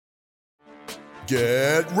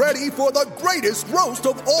Get ready for the greatest roast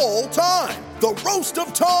of all time, the Roast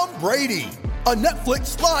of Tom Brady, a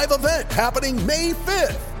Netflix live event happening May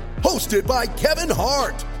 5th. Hosted by Kevin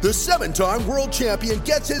Hart, the 7-time world champion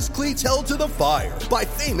gets his cleats held to the fire by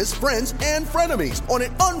famous friends and frenemies on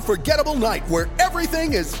an unforgettable night where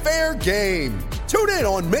everything is fair game. Tune in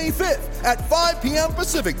on May 5th at 5 p.m.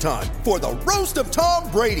 Pacific time for the Roast of Tom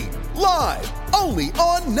Brady, live only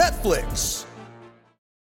on Netflix.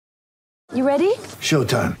 You ready?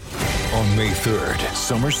 Showtime. On May 3rd,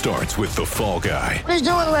 summer starts with The Fall Guy. Let's do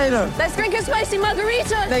it later. Let's drink a spicy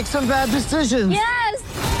margarita. Make some bad decisions. Yes!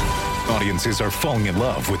 Audiences are falling in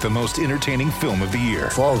love with the most entertaining film of the year.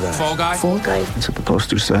 Fall Guy. Fall Guy? Fall guy. That's what the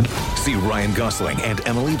poster said. See Ryan Gosling and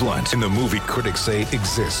Emily Blunt in the movie critics say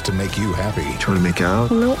exists to make you happy. Trying to make it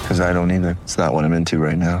out? Nope. Because I don't either. It's not what I'm into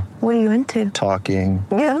right now. What are you into? Talking.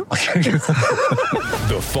 Yeah.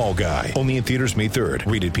 The Fall Guy. Only in theaters May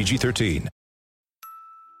 3rd. Rated PG-13.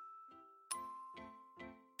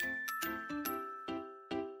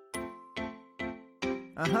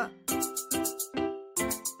 Uh-huh.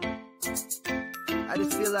 I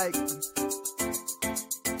just feel like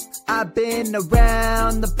I've been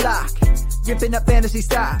around the block, ripping up fantasy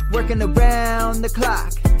stock, working around the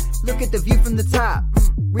clock. Look at the view from the top.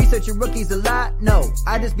 Researching rookies a lot? No,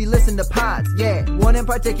 I just be listening to pods. Yeah, one in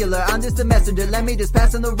particular, I'm just a messenger. Let me just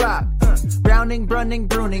pass on the rock. Browning, Brunning,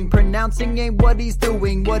 Bruning, pronouncing ain't what he's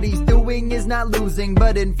doing. What he's doing is not losing,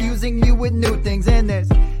 but infusing you with new things. And there's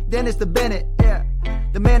Dennis the Bennett, yeah.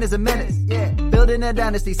 The man is a menace, yeah. Building a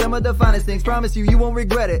dynasty, some of the finest things. Promise you, you won't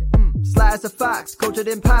regret it. Sly as a fox, cultured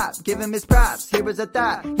in pop. Give him his props. Here is a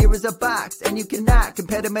thought, here is a box. And you cannot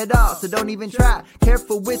compare them at all, so don't even try.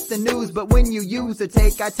 Careful with the news, but when you use a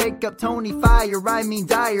take, I take up Tony Fire. I mean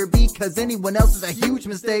Dyer, because anyone else is a huge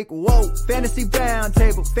mistake. Whoa, fantasy round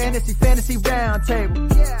table, fantasy round table.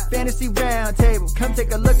 Yeah, fantasy round table. Come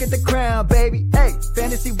take a look at the crown, baby. Hey,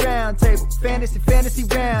 fantasy round table, fantasy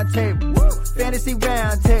round table. Woo, fantasy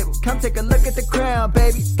round table. Come take a look at the crown,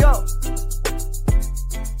 baby. Go.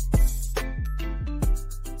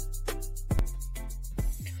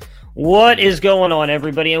 What is going on,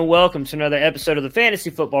 everybody, and welcome to another episode of the Fantasy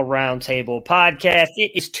Football Roundtable podcast.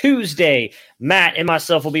 It is Tuesday. Matt and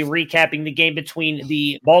myself will be recapping the game between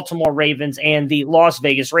the Baltimore Ravens and the Las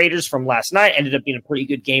Vegas Raiders from last night. Ended up being a pretty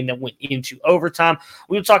good game that went into overtime.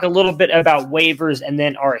 We'll talk a little bit about waivers and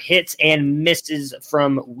then our hits and misses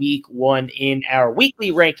from week one in our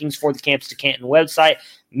weekly rankings for the Campus to Canton website.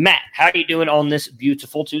 Matt, how are you doing on this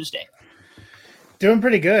beautiful Tuesday? Doing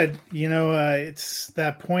pretty good. You know, it's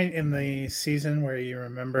that point in the season where you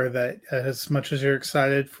remember that as much as you're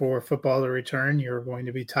excited for football to return, you're going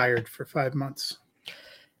to be tired for 5 months.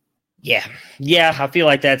 Yeah. I feel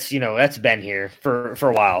like that's been here for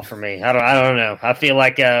a while for me. I don't know. I feel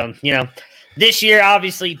like, this year,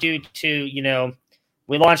 obviously due to,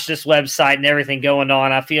 we launched this website and everything going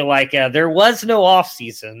on. I feel like there was no off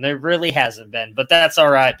season. There really hasn't been, but that's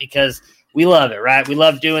all right because we love it, right? We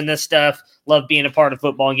love doing this stuff. Love being a part of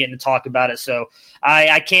football and getting to talk about it. So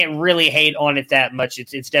I can't really hate on it that much.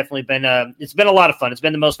 It's definitely been it's been a lot of fun. It's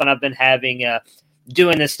been the most fun I've been having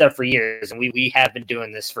doing this stuff for years, and we have been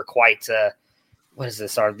doing this for quite. What is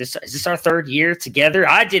this? Is this our third year together?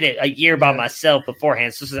 I did it a year by myself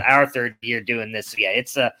beforehand. So this is our third year doing this. So yeah,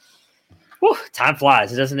 it's time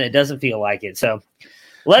flies. It doesn't feel like it. So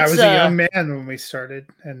let's. I was a young man when we started,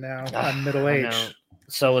 and now I'm middle aged.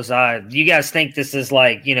 So was I. You guys think this is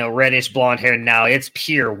like, reddish blonde hair now. It's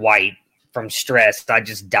pure white from stress. I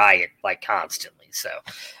just dye it like constantly. So,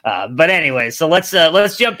 but anyway, so let's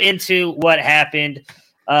jump into what happened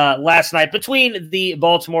last night between the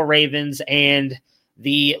Baltimore Ravens and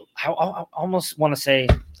I almost want to say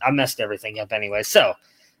I messed everything up anyway. So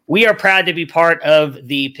we are proud to be part of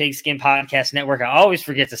the Pigskin Podcast Network. I always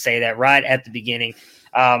forget to say that right at the beginning.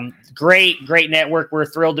 Great network. We're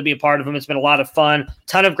thrilled to be a part of them. It's been a lot of fun.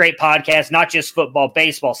 Ton of great podcasts, not just football,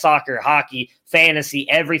 baseball, soccer, hockey, fantasy,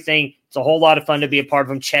 everything. It's a whole lot of fun to be a part of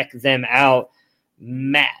them. Check them out.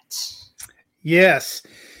 Matt. Yes.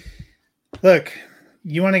 Look,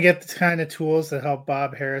 you want to get the kind of tools that help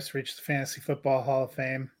Bob Harris reach the Fantasy Football Hall of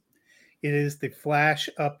Fame? It is the Flash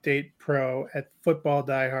Update Pro at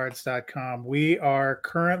footballdiehards.com. We are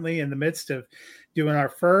currently in the midst of doing our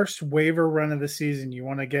first waiver run of the season. You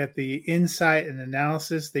want to get the insight and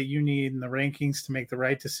analysis that you need in the rankings to make the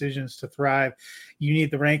right decisions to thrive. You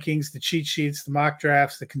need the rankings, the cheat sheets, the mock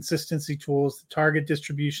drafts, the consistency tools, the target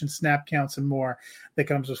distribution, snap counts, and more that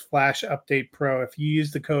comes with Flash Update Pro. If you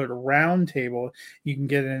use the code ROUNDTABLE, you can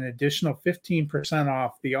get an additional 15%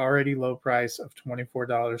 off the already low price of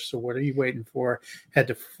 $24. So what are you waiting for? Head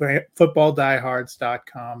to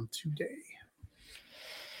footballdiehards.com today.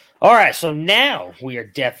 All right, so now we are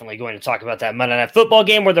definitely going to talk about that Monday Night Football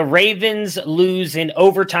game where the Ravens lose in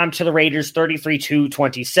overtime to the Raiders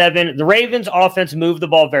 33-27. The Ravens offense moved the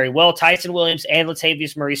ball very well. Tyson Williams and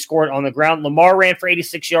Latavius Murray scored on the ground. Lamar ran for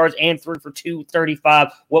 86 yards and threw for 235.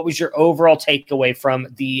 What was your overall takeaway from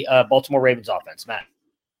the Baltimore Ravens offense, Matt?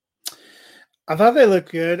 I thought they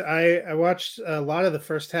looked good. I watched a lot of the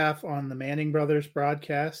first half on the Manning Brothers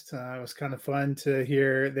broadcast. It was kind of fun to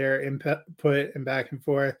hear their input and back and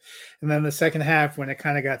forth. And then the second half, when it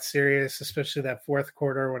kind of got serious, especially that fourth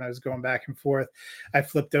quarter when I was going back and forth, I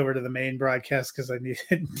flipped over to the main broadcast because I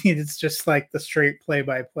needed just like the straight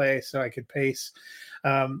play-by-play so I could pace.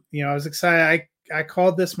 I was excited. I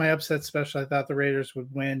called this my upset special. I thought the Raiders would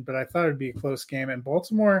win, but I thought it would be a close game. And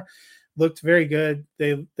Baltimore looked very good.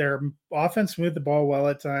 Their offense moved the ball well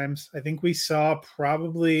at times. I think we saw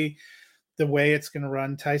probably the way it's going to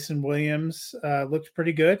run. Tyson Williams looked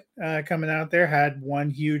pretty good coming out there, had one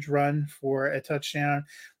huge run for a touchdown.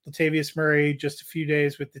 Latavius Murray, just a few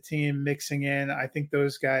days with the team mixing in. I think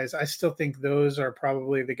those guys, I still think those are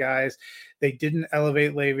probably the guys. They didn't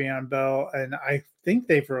elevate Le'Veon Bell, and I think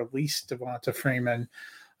they've released Devonta Freeman.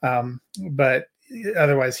 But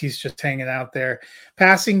otherwise, he's just hanging out there.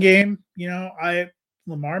 Passing game,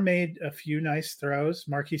 Lamar made a few nice throws.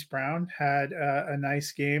 Marquise Brown had a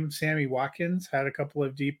nice game. Sammy Watkins had a couple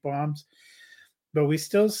of deep bombs. But we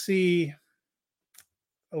still see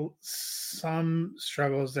some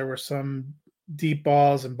struggles. There were some deep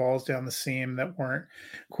balls and balls down the seam that weren't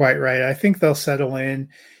quite right. I think they'll settle in.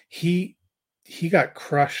 He got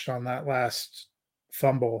crushed on that last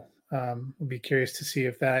fumble. I'll be curious to see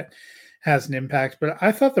if that has an impact, but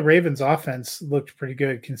I thought the Ravens offense looked pretty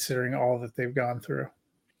good considering all that they've gone through.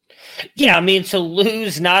 Yeah, I mean, to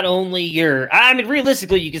lose not only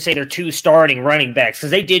realistically, you could say they're two starting running backs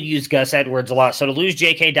because they did use Gus Edwards a lot. So to lose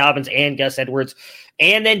J.K. Dobbins and Gus Edwards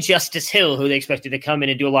and then Justice Hill, who they expected to come in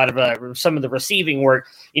and do a lot of some of the receiving work,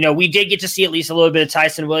 we did get to see at least a little bit of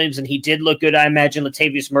Tyson Williams, and he did look good. I imagine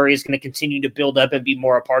Latavius Murray is going to continue to build up and be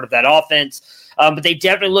more a part of that offense, but they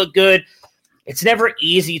definitely look good. It's never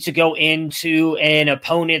easy to go into an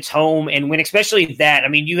opponent's home and win, especially that. I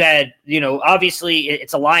mean, you had, obviously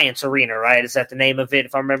it's Alliance Arena, right? Is that the name of it,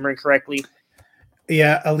 if I'm remembering correctly?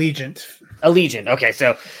 Yeah, Allegiant. Okay,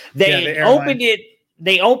 so they opened it.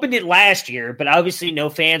 They opened it last year, but obviously no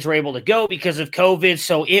fans were able to go because of COVID.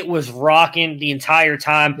 So it was rocking the entire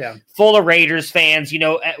time, full of Raiders fans.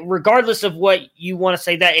 Regardless of what you want to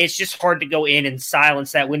say, that it's just hard to go in and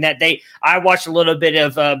silence that. I watched a little bit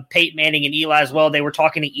of Peyton Manning and Eli as well. They were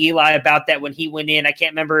talking to Eli about that when he went in. I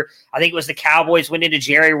can't remember. I think it was the Cowboys went into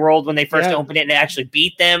Jerry World when they first opened it and actually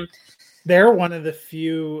beat them. They're one of the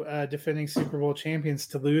few defending Super Bowl champions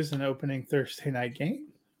to lose an opening Thursday night game.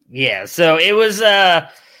 Yeah, so it was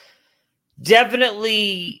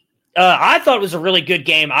definitely I thought it was a really good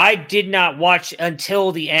game. I did not watch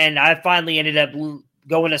until the end. I finally ended up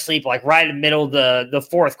going to sleep like right in the middle of the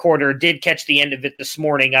fourth quarter. Did catch the end of it this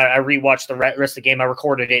morning. I rewatched the rest of the game. I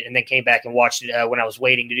recorded it and then came back and watched it when I was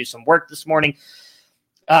waiting to do some work this morning.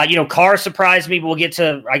 Carr surprised me, but we'll get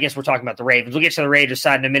to, I guess we're talking about the Ravens. We'll get to the Raiders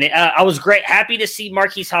side in a minute. I was happy to see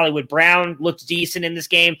Marquise Hollywood Brown looked decent in this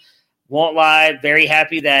game. Won't lie, very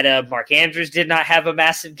happy that Mark Andrews did not have a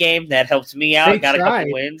massive game. That helped me out. Got a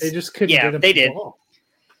couple wins. They just couldn't get him they did. Ball.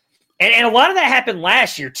 And a lot of that happened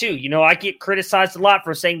last year, too. I get criticized a lot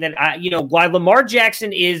for saying that, while Lamar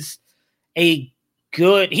Jackson is he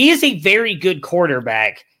is a very good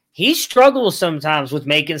quarterback, he struggles sometimes with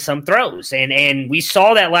making some throws. And we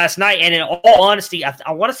saw that last night. And in all honesty,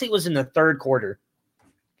 I want to say it was in the third quarter.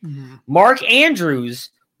 Mm-hmm. Mark Andrews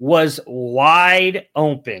was wide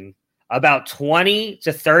open about 20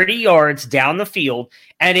 to 30 yards down the field,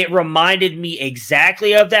 and it reminded me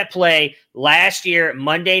exactly of that play last year,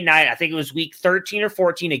 Monday night. I think it was week 13 or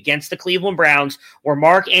 14 against the Cleveland Browns, where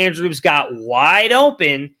Mark Andrews got wide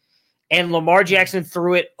open, and Lamar Jackson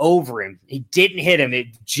threw it over him. He didn't hit him. It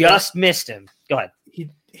just missed him. Go ahead.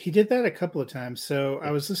 He did that a couple of times. So I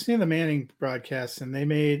was listening to the Manning broadcast, and they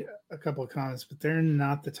made a couple of comments, but they're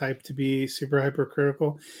not the type to be super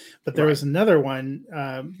hypercritical. But there was another one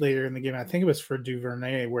later in the game. I think it was for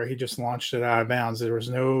Duvernay, where he just launched it out of bounds. There was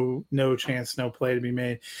no chance, no play to be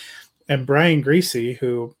made. And Brian Greasy,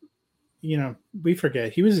 who, we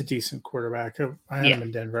forget, he was a decent quarterback. I had him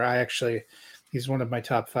in Denver. He's one of my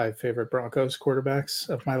top 5 favorite Broncos quarterbacks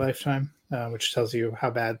of my lifetime, which tells you how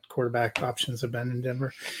bad quarterback options have been in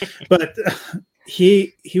Denver. But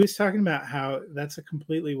he was talking about how that's a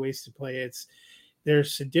completely wasted play.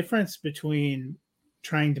 There's a difference between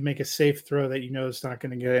trying to make a safe throw that is not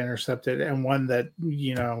going to get intercepted and one that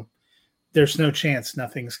there's no chance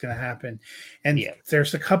nothing's going to happen. And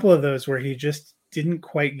there's a couple of those where he just didn't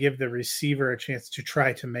quite give the receiver a chance to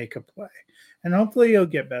try to make a play. And hopefully he'll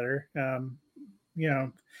get better.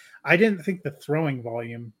 I didn't think the throwing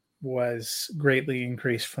volume was greatly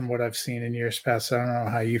increased from what I've seen in years past. I don't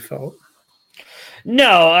know how you felt.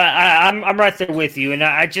 No, I'm right there with you. And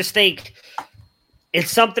I just think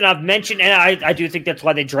it's something I've mentioned, and I do think that's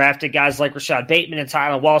why they drafted guys like Rashad Bateman and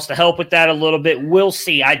Tyler Wallace to help with that a little bit. We'll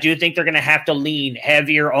see. I do think they're going to have to lean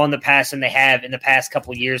heavier on the pass than they have in the past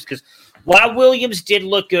couple of years, because while Williams did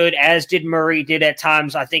look good, as did Murray did at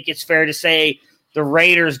times, I think it's fair to say the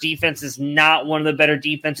Raiders' defense is not one of the better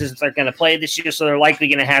defenses that they're going to play this year, so they're likely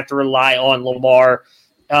going to have to rely on Lamar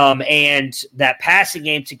and that passing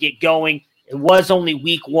game to get going. It was only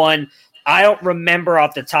week 1. I don't remember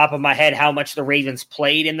off the top of my head how much the Ravens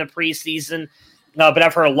played in the preseason, but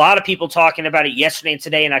I've heard a lot of people talking about it yesterday and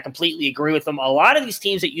today, and I completely agree with them. A lot of these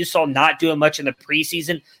teams that you saw not doing much in the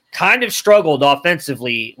preseason kind of struggled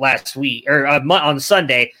offensively last week or on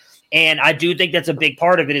Sunday. And I do think that's a big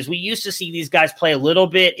part of it is we used to see these guys play a little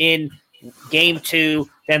bit in game 2,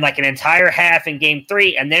 then like an entire half in game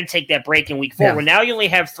 3, and then take that break in week 4. Yeah. Well, now you only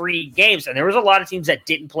have 3 games, and there was a lot of teams that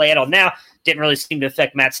didn't play at all. Now, didn't really seem to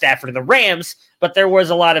affect Matt Stafford and the Rams, but there was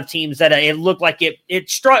a lot of teams that it looked like it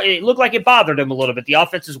looked like it bothered them a little bit. The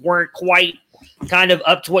offenses weren't quite kind of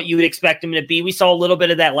up to what you would expect them to be. We saw a little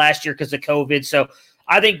bit of that last year because of COVID, so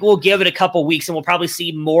I think we'll give it a couple weeks and we'll probably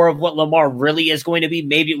see more of what Lamar really is going to be.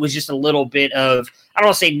 Maybe it was just a little bit of, I don't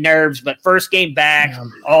want to say nerves, but first game back,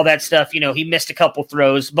 all that stuff. He missed a couple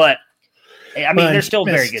throws, but I mean, they're still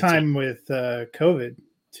very good. Time with COVID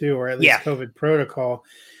too, or at least COVID protocol,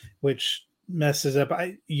 which messes up.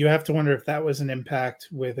 You have to wonder if that was an impact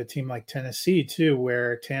with a team like Tennessee too,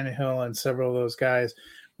 where Tannehill and several of those guys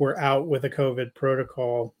were out with a COVID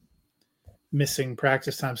protocol, missing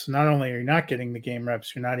practice time. So not only are you not getting the game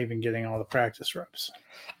reps, you're not even getting all the practice reps.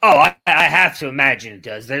 Oh, I have to imagine it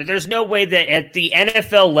does. There's no way that at the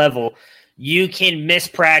NFL level you can miss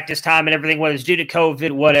practice time and everything, whether it's due to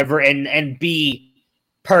COVID, whatever, and be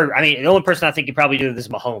I mean, the only person I think could probably do this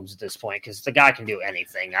is Mahomes at this point, because the guy can do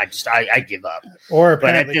anything. I give up. Or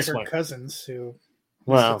apparently Kirk Cousins, who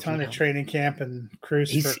missed a ton of training camp and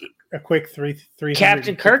cruised for a quick 300.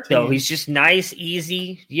 Captain Kirk, though, he's just nice,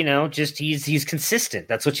 easy. Just he's consistent.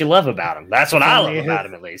 That's what you love about him. That's what I love about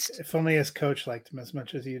him, at least. If only his coach liked him as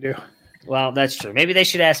much as you do. Well, that's true. Maybe they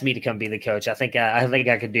should ask me to come be the coach. I think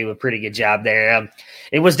I could do a pretty good job there.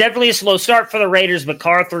 It was definitely a slow start for the Raiders, but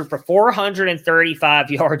Carr threw for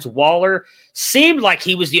 435 yards. Waller seemed like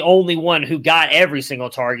he was the only one who got every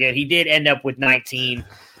single target. He did end up with 19.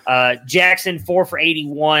 Jackson 4 for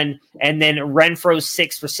 81, and then Renfro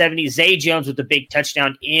 6 for 70. Zay Jones with the big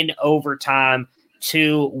touchdown in overtime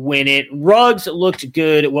to win it. Ruggs looked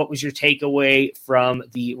good. What was your takeaway from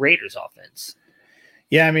the Raiders offense?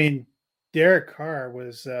 Yeah, I mean, Derek Carr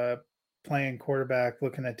was playing quarterback,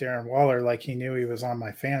 looking at Darren Waller like he knew he was on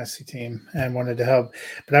my fantasy team and wanted to help.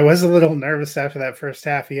 But I was a little nervous after that first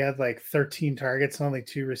half. He had like 13 targets, only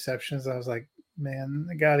 2 receptions. I was like, man,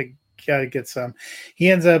 I got to get some. He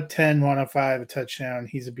ends up 10, 105, a touchdown.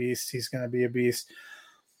 He's a beast. He's going to be a beast.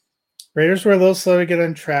 Raiders were a little slow to get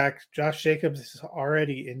on track. Josh Jacobs is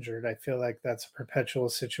already injured. I feel like that's a perpetual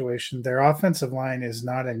situation. Their offensive line is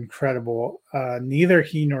not incredible. Neither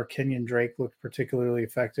he nor Kenyon Drake looked particularly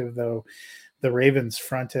effective, though the Ravens'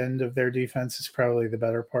 front end of their defense is probably the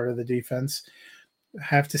better part of the defense.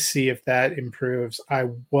 Have to see if that improves. I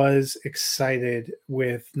was excited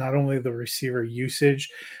with not only the receiver usage,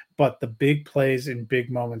 but the big plays in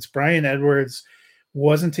big moments. Bryan Edwards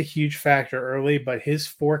wasn't a huge factor early, but his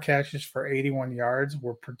 4 catches for 81 yards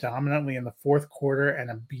were predominantly in the fourth quarter and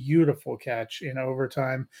a beautiful catch in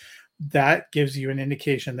overtime. That gives you an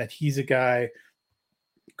indication that he's a guy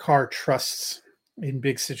Carr trusts in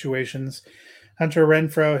big situations. Hunter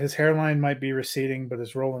Renfro, his hairline might be receding, but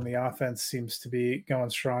his role in the offense seems to be going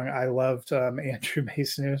strong. I loved Andrew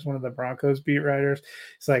Mason, who's one of the Broncos beat writers.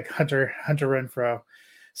 It's like Hunter Renfro,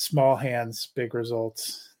 small hands, big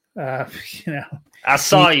results. I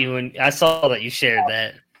saw you and I saw that you shared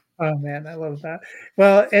that. Oh man, I love that.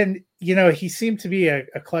 Well, and he seemed to be a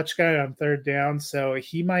clutch guy on third down, so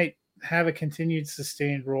he might have a continued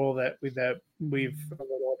sustained role that we've a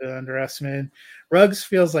little bit underestimated. Ruggs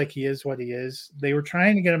feels like he is what he is. They were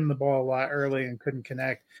trying to get him the ball a lot early and couldn't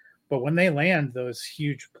connect, but when they land those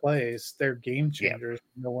huge plays, they're game changers.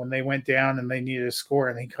 When they went down and they needed a score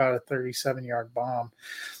and he caught a 37-yard bomb,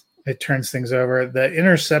 it turns things over. The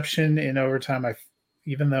interception in overtime,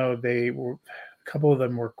 even though a couple of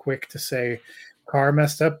them were quick to say Carr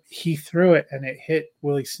messed up. He threw it and it hit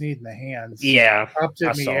Willie Snead in the hands. Yeah, Popped it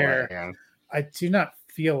I in the saw air. that, yeah. I do not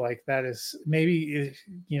feel like that is maybe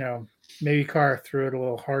Carr threw it a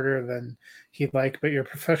little harder than he'd like, but you're a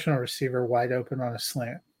professional receiver wide open on a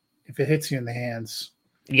slant. If it hits you in the hands,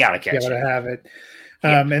 You gotta catch you gotta it. have it.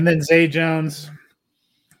 Yeah. And then Zay Jones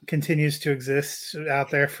continues to exist out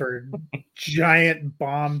there for giant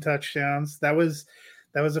bomb touchdowns. That was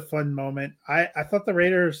a fun moment. I thought the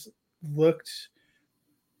Raiders looked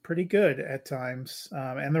pretty good at times,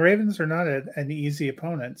 and the Ravens are not an easy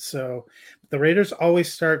opponent. So the Raiders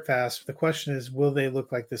always start fast. The question is, will they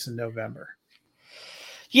look like this in November?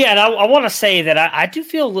 Yeah, and I want to say that I do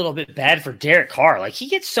feel a little bit bad for Derek Carr. Like, he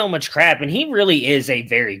gets so much crap, and he really is a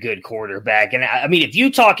very good quarterback. And I mean, if you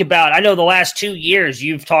talk about, I know the last 2 years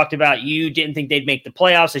you've talked about you didn't think they'd make the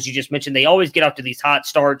playoffs. As you just mentioned, they always get off to these hot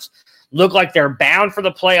starts, look like they're bound for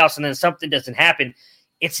the playoffs, and then something doesn't happen.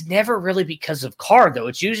 It's never really because of Carr, though.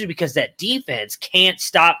 It's usually because that defense can't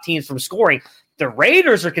stop teams from scoring. The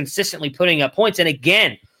Raiders are consistently putting up points, and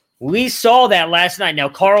again, we saw that last night. Now,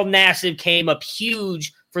 Carl Nassib came up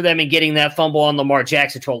huge for them in getting that fumble on Lamar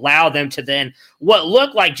Jackson to allow them to then what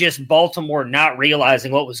looked like just Baltimore not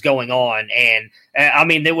realizing what was going on. And I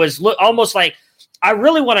mean, it was almost like, I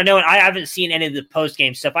really want to know, and I haven't seen any of the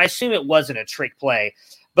post-game stuff. I assume it wasn't a trick play,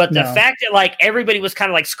 but the fact that like everybody was kind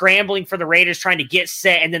of like scrambling for the Raiders trying to get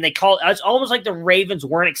set, and then they called, it's almost like the Ravens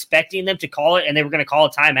weren't expecting them to call it, and they were going to call a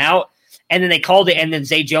timeout, and then they called it, and then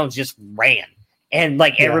Zay Jones just ran. And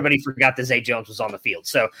like everybody forgot that Zay Jones was on the field.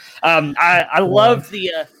 So I love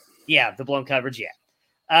the blown coverage. Yeah.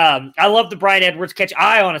 I love the Bryan Edwards catch.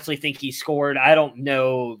 I honestly think he scored. I don't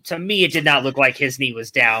know. To me, it did not look like his knee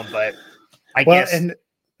was down, but I guess. And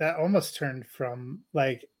that almost turned from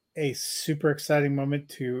like a super exciting moment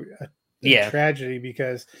to a tragedy,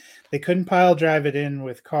 because they couldn't pile drive it in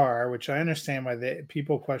with Carr, which I understand why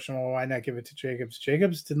people question, well, why not give it to Jacobs?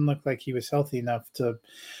 Jacobs didn't look like he was healthy enough to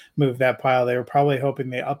move that pile. They were probably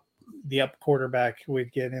hoping the up quarterback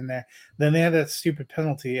would get in there. Then they had that stupid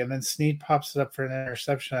penalty, and then Snead pops it up for an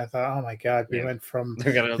interception. I thought, oh my God, we went from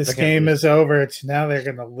this game is over to now they're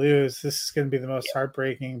going to lose. This is going to be the most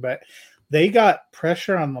heartbreaking, but they got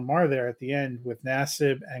pressure on Lamar there at the end with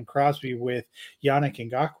Nassib and Crosby, with Yannick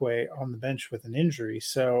Ngakoue on the bench with an injury.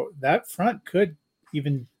 So that front could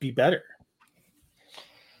even be better.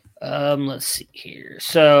 Let's see here.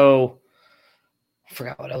 So I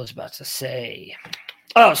forgot what I was about to say.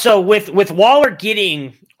 Oh, so with Waller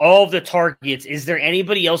getting all of the targets, is there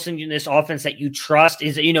anybody else in this offense that you trust?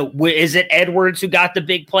 Is it, is it Edwards who got the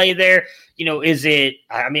big play there? Is it,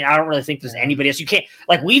 I mean, I don't really think there's anybody else. You can't,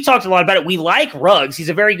 like, we talked a lot about it. We like Ruggs. He's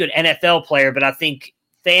a very good NFL player, but I think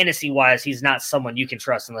fantasy-wise, he's not someone you can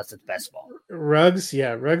trust unless it's best ball. Ruggs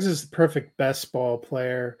is the perfect best ball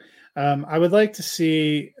player. I would like to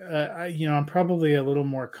see, I'm probably a little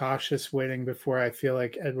more cautious waiting before I feel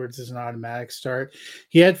like Edwards is an automatic start.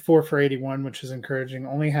 He had 4 for 81, which is encouraging,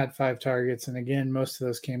 only had 5 targets. And again, most of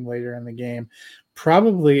those came later in the game.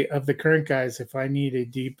 Probably of the current guys, if I need a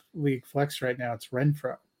deep league flex right now, it's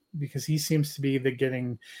Renfrow, because he seems to be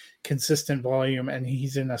getting consistent volume, and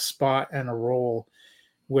he's in a spot and a role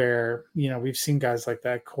where, we've seen guys like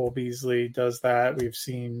that. Cole Beasley does that. We've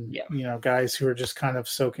seen, guys who are just kind of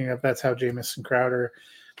soaking up. That's how Jamison Crowder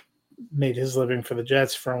made his living for the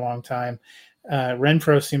Jets for a long time.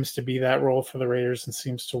 Renfrow seems to be that role for the Raiders and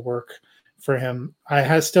seems to work for him.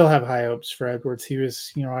 I still have high hopes for Edwards. He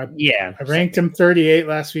was, I ranked him 38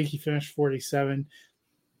 last week. He finished 47.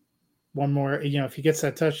 One more, if he gets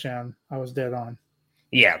that touchdown, I was dead on.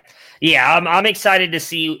 Yeah. I'm excited to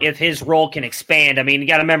see if his role can expand. I mean, you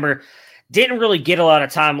got to remember, didn't really get a lot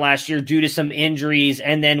of time last year due to some injuries,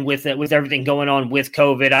 and then with everything going on with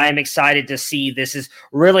COVID, I am excited to see this is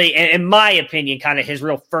really, in my opinion, kind of his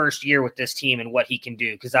real first year with this team and what he can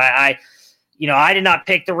do. Because I did not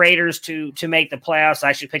pick the Raiders to make the playoffs.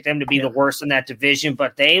 I should pick them to be the worst in that division,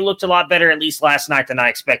 but they looked a lot better at least last night than I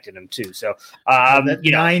expected them to. So,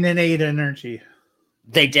 9-8 energy.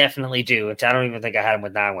 They definitely do. I don't even think I had them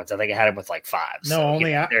with 9 wins. I think I had them with like 5. No,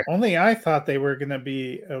 so, only I thought they were going to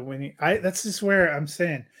be winning. that's just where I'm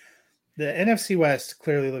saying the NFC West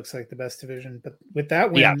clearly looks like the best division, but with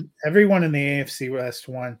that win, everyone in the AFC West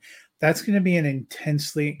won. That's going to be an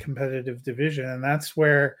intensely competitive division, and that's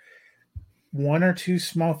where one or two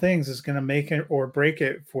small things is going to make it or break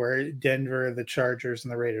it for Denver, the Chargers,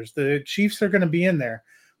 and the Raiders. The Chiefs are going to be in there,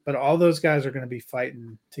 but all those guys are going to be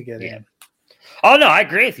fighting to get in. Oh, no, I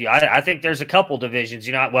agree with you. I think there's a couple divisions,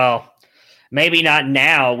 maybe not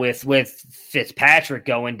now with Fitzpatrick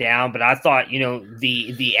going down, but I thought,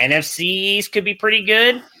 the NFC East could be pretty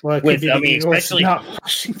good. Well, especially not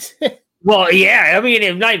Washington. Well, yeah. I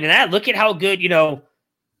mean, not even that. Look at how good,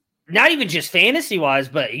 not even just fantasy-wise,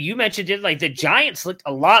 but you mentioned it, like the Giants looked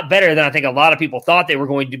a lot better than I think a lot of people thought they were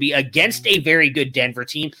going to be against a very good Denver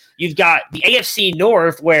team. You've got the AFC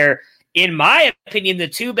North where, in my opinion, the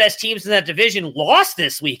two best teams in that division lost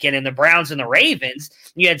this weekend in the Browns and the Ravens.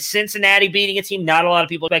 You had Cincinnati beating a team not a lot of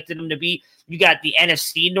people expected them to beat. You got the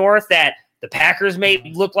NFC North that the Packers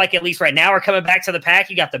may look like, at least right now, are coming back to the pack.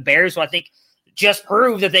 You got the Bears, who I think just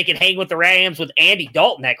proved that they can hang with the Rams with Andy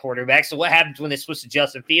Dalton at quarterback. So what happens when they switch to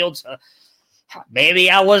Justin Fields? Maybe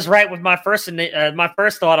I was right with my first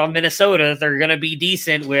thought on Minnesota, that they're going to be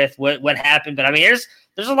decent with what happened. But I mean,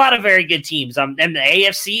 there's a lot of very good teams. And the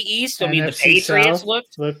AFC East, I mean, the Patriots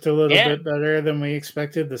looked a little bit better than we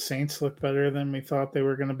expected. The Saints looked better than we thought they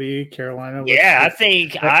were going to be. Carolina. I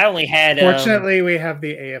think I only had. Fortunately, we have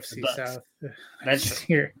the AFC South. That's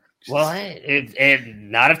here. Well,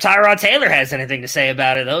 not if Tyrod Taylor has anything to say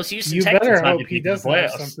about it, though. So you better hope he doesn't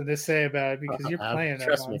have something to say about it, because you're playing them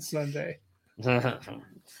on Sunday.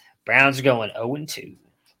 Browns are going 0-2.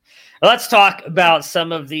 Let's talk about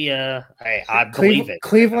some of the. I believe it.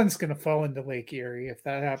 Cleveland's going to fall into Lake Erie if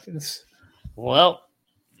that happens. Well,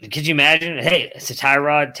 could you imagine? Hey, it's a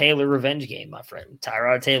Tyrod Taylor revenge game, my friend.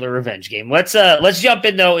 Tyrod Taylor revenge game. Let's jump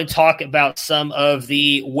in though and talk about some of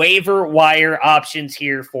the waiver wire options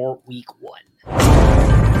here for Week 1.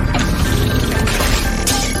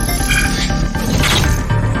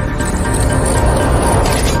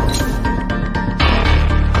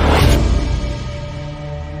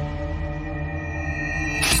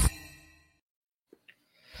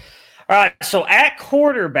 All right, so at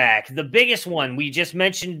quarterback, the biggest one we just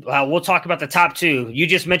mentioned, we'll talk about the top two. You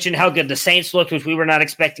just mentioned how good the Saints looked, which we were not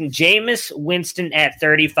expecting. Jameis Winston at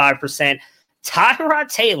 35%,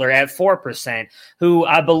 Tyrod Taylor at 4%, who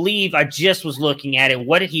I believe I just was looking at it.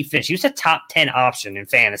 What did he finish? He was a top 10 option in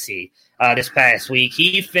fantasy this past week.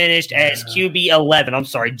 He finished as QB 11. I'm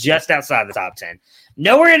sorry, just outside the top 10.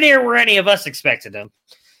 Nowhere near where any of us expected him.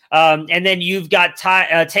 And then you've got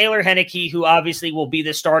Taylor Heinicke, who obviously will be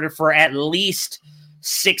the starter for at least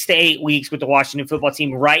 6 to 8 weeks with the Washington football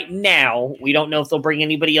team. Right now, we don't know if they'll bring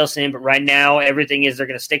anybody else in, but right now everything is they're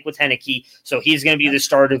going to stick with Heinicke, so he's going to be the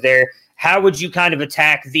starter there. How would you kind of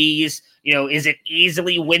attack these? Is it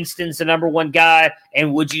easily Winston's the number one guy,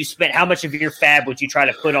 and would you spend how much of your fab would you try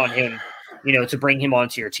to put on him, to bring him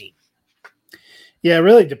onto your team? Yeah, it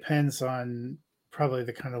really depends on probably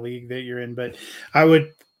the kind of league that you're in, but I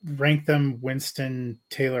would rank them Winston,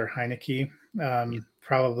 Taylor, Heinicke,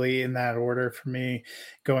 probably in that order for me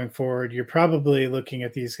going forward. You're probably looking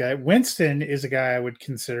at these guys. Winston is a guy I would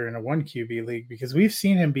consider in a 1 QB league, because we've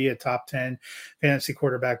seen him be a top 10 fantasy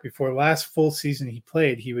quarterback before. Last full season he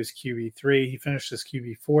played, he was QB3. He finished as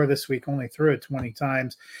QB4 this week, only threw it 20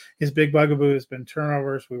 times. His big bugaboo has been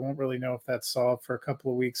turnovers. We won't really know if that's solved for a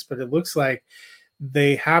couple of weeks, but it looks like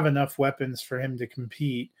they have enough weapons for him to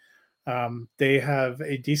compete. They have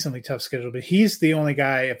a decently tough schedule, but he's the only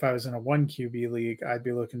guy, if I was in a 1 QB league, I'd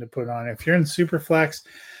be looking to put on. If you're in Superflex,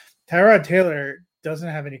 Tyrod Taylor doesn't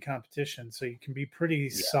have any competition, so you can be pretty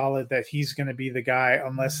solid that he's going to be the guy,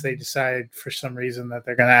 unless they decide for some reason that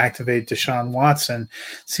they're going to activate Deshaun Watson.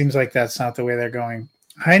 Seems like that's not the way they're going.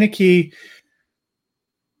 Heinicke,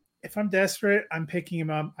 if I'm desperate, I'm picking him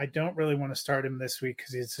up. I don't really want to start him this week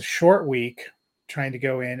because it's a short week, trying to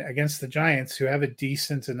go in against the Giants, who have a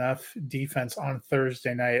decent enough defense on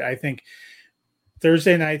Thursday night. I think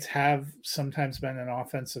Thursday nights have sometimes been an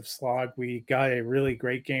offensive slog. We got a really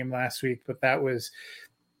great game last week, but that was,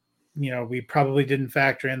 we probably didn't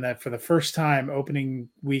factor in that for the first time opening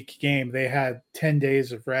week game, they had 10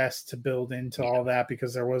 days of rest to build into all that,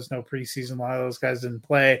 because there was no preseason. A lot of those guys didn't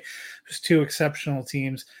play. It was two exceptional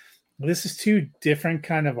teams. This is two different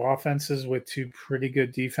kind of offenses with two pretty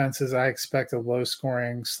good defenses. I expect a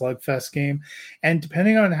low-scoring slugfest game. And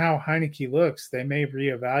depending on how Heinicke looks, they may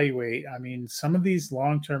reevaluate. I mean, some of these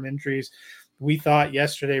long-term injuries, we thought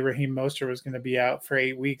yesterday Raheem Mostert was going to be out for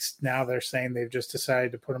 8 weeks. Now they're saying they've just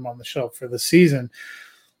decided to put him on the shelf for the season.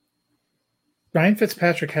 Ryan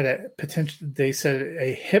Fitzpatrick had a potential, they said,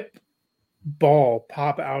 a hip ball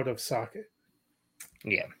pop out of socket.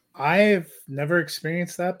 Yeah. I've never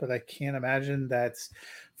experienced that, but I can't imagine that's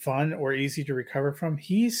fun or easy to recover from.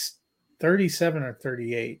 He's 37 or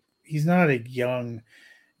 38. He's not a young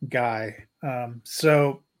guy.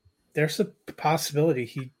 So there's a possibility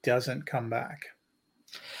he doesn't come back.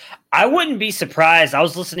 I wouldn't be surprised. I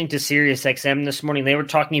was listening to Sirius XM this morning. They were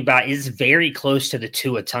talking about is very close to the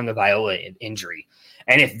Tua Tagovailoa injury.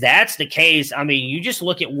 And if that's the case, I mean, you just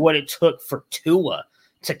look at what it took for Tua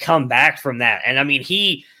to come back from that. And I mean,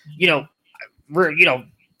 he,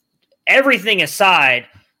 everything aside,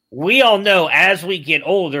 we all know as we get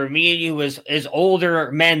older, me and you is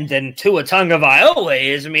older men than Tua Tagovailoa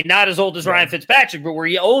is. I mean, not as old as Ryan Fitzpatrick, but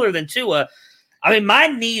we're older than Tua. I mean, my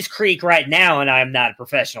knees creak right now, and I'm not a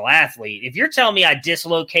professional athlete. If you're telling me I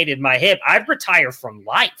dislocated my hip, I'd retire from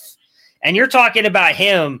life. And you're talking about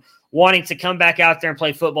him wanting to come back out there and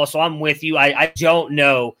play football, so I'm with you. I don't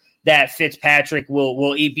know that Fitzpatrick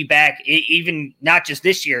will be back, even not just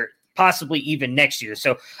this year, possibly even next year.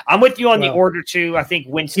 So I'm with you on the order too. I think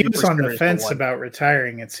Winston. He was on the fence about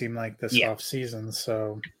retiring, it seemed like, this offseason.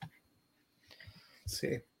 So let's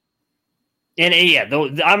see. And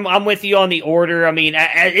I'm with you on the order. I mean,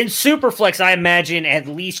 in Superflex, I imagine at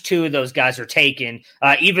least two of those guys are taken,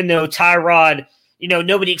 even though Tyrod,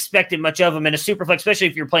 nobody expected much of him in a Superflex, especially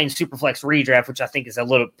if you're playing Superflex redraft, which I think is a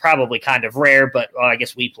little probably kind of rare, but I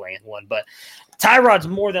guess we play in one. But Tyrod's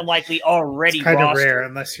more than likely already it's kind of rare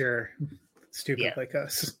unless you're stupid like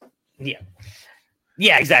us.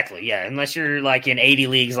 Yeah, exactly. Yeah, unless you're like in 80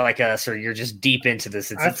 leagues like us, or you're just deep into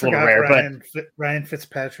this, it's a little rare. Ryan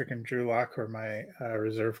Fitzpatrick and Drew Lock were my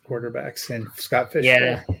reserve quarterbacks, and Scott Fish.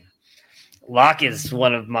 Yeah, Lock is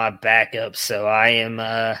one of my backups, so I am.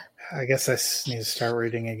 I guess I need to start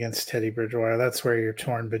rooting against Teddy Bridgewater. That's where you're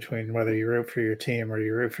torn between whether you root for your team or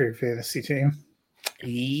you root for your fantasy team.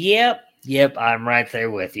 Yep, I'm right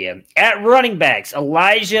there with you. At running backs,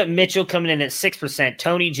 Elijah Mitchell coming in at 6%,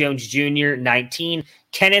 Tony Jones Jr. 19%,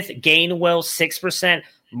 Kenneth Gainwell 6%,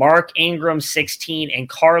 Mark Ingram 16%, and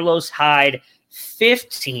Carlos Hyde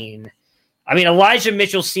 15%. I mean, Elijah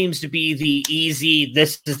Mitchell seems to be the easy,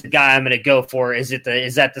 this is the guy I'm going to go for. Is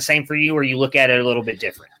that the same for you, or you look at it a little bit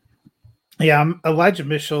different? Yeah, Elijah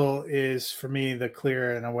Mitchell is, for me, the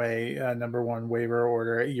clear and away number one waiver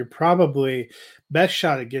order. You're probably best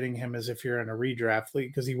shot at getting him is if you're in a redraft league,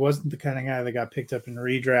 because he wasn't the kind of guy that got picked up in a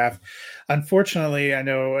redraft. Unfortunately, I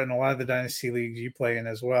know in a lot of the dynasty leagues you play in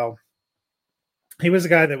as well, he was a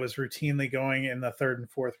guy that was routinely going in the third and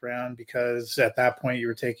fourth round, because at that point you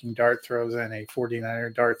were taking dart throws, and a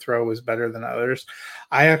 49er dart throw was better than others.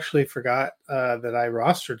 I actually forgot that I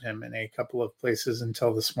rostered him in a couple of places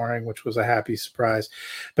until this morning, which was a happy surprise.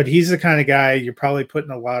 But he's the kind of guy you're probably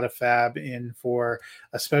putting a lot of fab in for,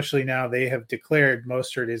 especially now they have declared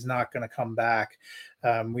Mostert is not going to come back.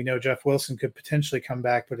 We know Jeff Wilson could potentially come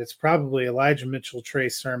back, but it's probably Elijah Mitchell, Trey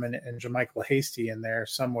Sermon, and JaMychal Hasty in there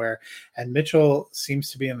somewhere. And Mitchell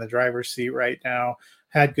seems to be in the driver's seat right now.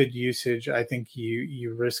 Had good usage. I think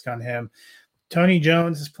you risk on him. Tony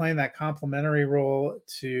Jones is playing that complementary role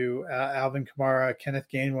to Alvin Kamara. Kenneth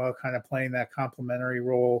Gainwell kind of playing that complementary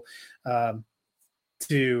role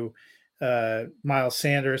to Miles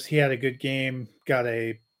Sanders. He had a good game. Got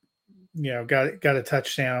a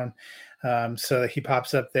touchdown. So he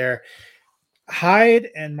pops up there. Hyde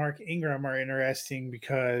and Mark Ingram are interesting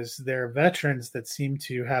because they're veterans that seem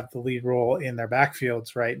to have the lead role in their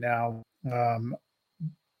backfields right now.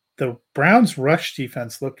 The Browns' rush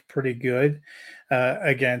defense looked pretty good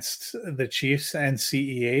against the Chiefs and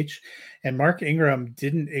CEH, and Mark Ingram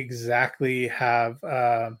didn't exactly have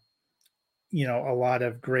a lot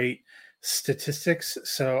of great statistics.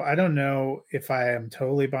 So I don't know if I am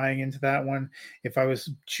totally buying into that one. If I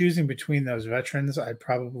was choosing between those veterans, I'd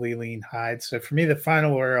probably lean Hyde. So for me, the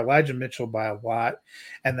final order, Elijah Mitchell by a lot.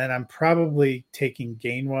 And then I'm probably taking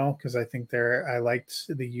Gainwell because I think I liked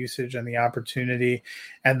the usage and the opportunity.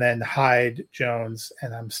 And then Hyde, Jones,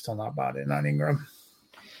 and I'm still not bought in on Ingram.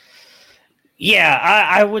 Yeah,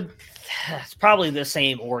 I would. It's probably the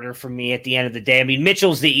same order for me at the end of the day. I mean,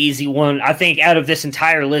 Mitchell's the easy one. I think out of this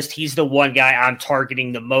entire list, he's the one guy I'm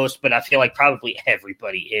targeting the most, but I feel like probably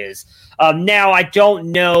everybody is. Now, I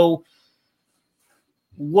don't know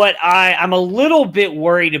what I'm a little bit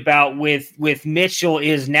worried about with Mitchell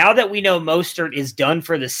is now that we know Mostert is done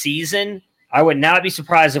for the season, I would not be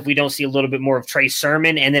surprised if we don't see a little bit more of Trey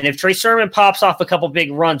Sermon. And then if Trey Sermon pops off a couple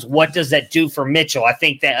big runs, what does that do for Mitchell? I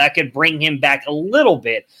think that I could bring him back a little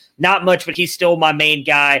bit. Not much, but he's still my main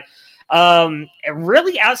guy.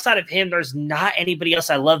 Really, outside of him, there's not anybody else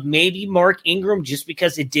I love. Maybe Mark Ingram, just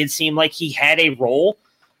because it did seem like he had a role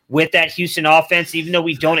with that Houston offense, even though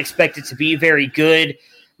we don't expect it to be very good.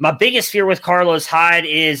 My biggest fear with Carlos Hyde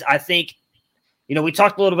is I think, we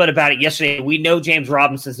talked a little bit about it yesterday. We know James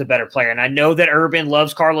Robinson's the better player, and I know that Urban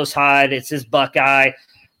loves Carlos Hyde. It's his Buckeye.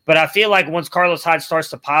 But I feel like once Carlos Hyde starts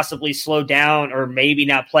to possibly slow down or maybe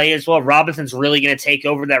not play as well, Robinson's really going to take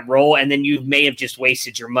over that role, and then you may have just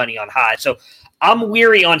wasted your money on Hyde. So I'm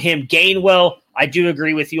weary on him. Gainwell, I do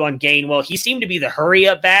agree with you on Gainwell. He seemed to be the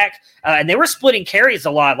hurry-up back, and they were splitting carries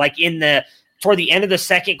a lot, like in the toward the end of the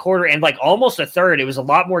second quarter and like almost a third, it was a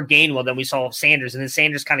lot more Gainwell than we saw of Sanders. And then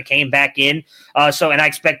Sanders kind of came back in. And I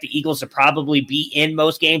expect the Eagles to probably be in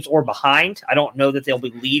most games or behind. I don't know that they'll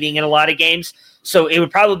be leading in a lot of games. So it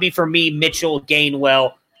would probably be for me, Mitchell,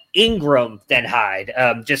 Gainwell, Ingram, then Hyde.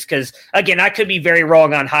 Just because, again, I could be very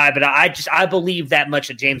wrong on Hyde, but I believe that much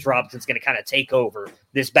that James Robinson's going to kind of take over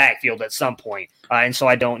this backfield at some point. And so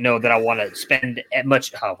I don't know that I want to spend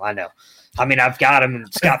much. Oh, I know. I mean, I've got him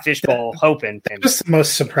in Scott Fishbowl hoping. That's the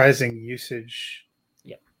most surprising usage.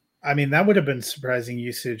 Yeah. I mean, that would have been surprising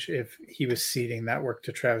usage if he was ceding that work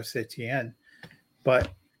to Travis Etienne. But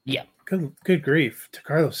yeah, good grief to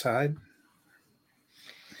Carlos Hyde.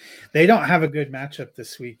 They don't have a good matchup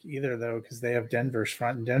this week either, though, because they have Denver's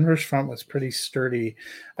front. And Denver's front was pretty sturdy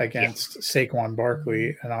against Saquon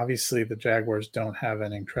Barkley. And obviously the Jaguars don't have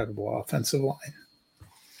an incredible offensive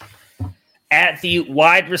line. At the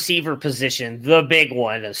wide receiver position, the big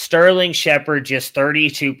one, Sterling Shepard, just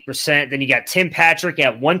 32%. Then you got Tim Patrick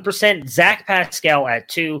at 1%, Zach Pascal at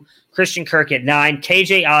 2%, Christian Kirk at 9%,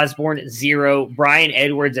 KJ Osborne at 0%, Brian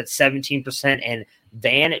Edwards at 17%, and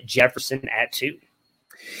Van Jefferson at 2%.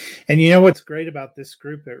 And you know what's great about this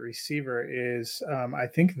group at receiver is I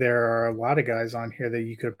think there are a lot of guys on here that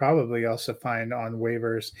you could probably also find on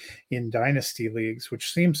waivers in dynasty leagues,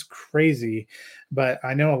 which seems crazy. But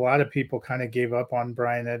I know a lot of people kind of gave up on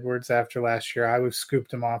Brian Edwards after last year. I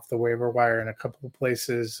scooped him off the waiver wire in a couple of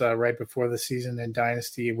places right before the season in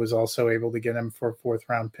dynasty. Was also able to get him for a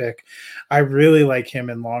 4th-round pick. I really like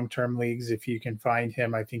him in long-term leagues. If you can find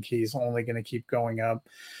him, I think he's only going to keep going up.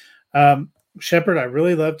 Shepard, I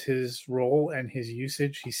really loved his role and his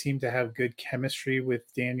usage. He seemed to have good chemistry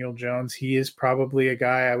with Daniel Jones. He is probably a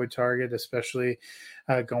guy I would target, especially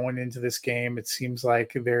going into this game. It seems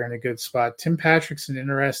like they're in a good spot. Tim Patrick's an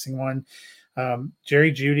interesting one.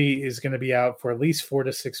 Jerry Jeudy is going to be out for at least 4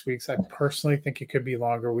 to 6 weeks. I personally think it could be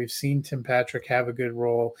longer. We've seen Tim Patrick have a good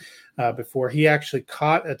role before. He actually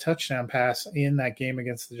caught a touchdown pass in that game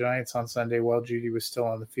against the Giants on Sunday while Jeudy was still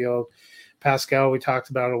on the field. Pascal, we talked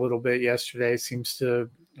about a little bit yesterday, seems to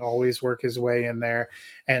always work his way in there.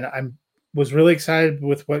 And I was really excited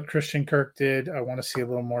with what Christian Kirk did. I want to see a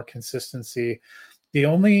little more consistency. The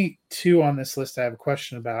only 2 on this list I have a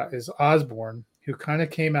question about is Osborne, who kind of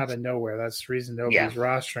came out of nowhere. That's the reason nobody's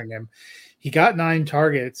rostering him. He got 9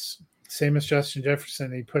 targets, same as Justin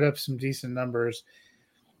Jefferson. He put up some decent numbers.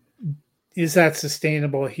 Is that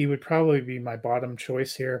sustainable? He would probably be my bottom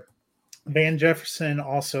choice here. Van Jefferson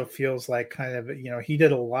also feels like kind of, he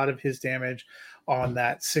did a lot of his damage on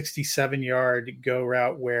that 67-yard go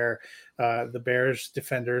route where the Bears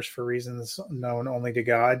defenders, for reasons known only to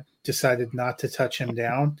God, decided not to touch him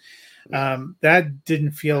down. That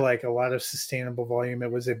didn't feel like a lot of sustainable volume.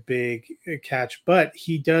 It was a big catch, but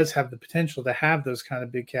he does have the potential to have those kind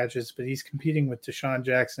of big catches, but he's competing with Deshaun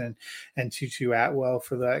Jackson and Tutu Atwell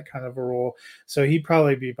for that kind of a role. So he'd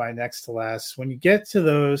probably be my next to last. When you get to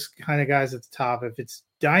those kind of guys at the top, if it's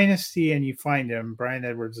dynasty and you find him, Brian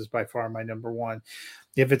Edwards is by far my number 1.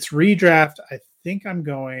 If it's redraft, I think I'm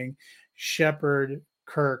going Shepard,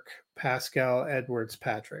 Kirk, Pascal, Edwards,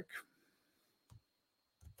 Patrick.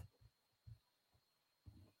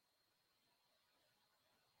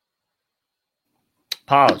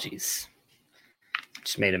 Apologies.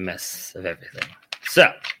 Just made a mess of everything.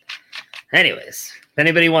 So, anyways, if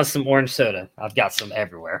anybody wants some orange soda, I've got some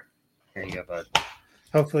everywhere. Here you go, bud.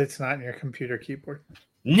 Hopefully it's not in your computer keyboard.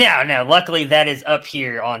 No. Luckily, that is up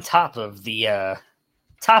here on top of the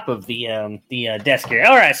desk here.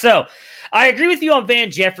 All right, so I agree with you on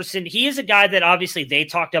Van Jefferson. He is a guy that obviously they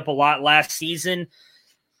talked up a lot last season.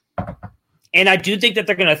 And I do think that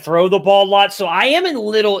they're going to throw the ball a lot. So I am a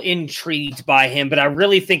little intrigued by him, but I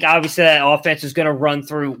really think obviously that offense is going to run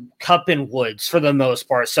through Kupp and Woods for the most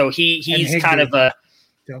part. So he's kind of a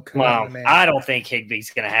I don't think Higbee's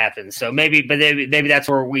going to happen. So maybe that's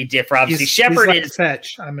where we differ. Obviously, Shepard like is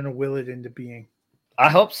fetch. I'm going to will it into being. I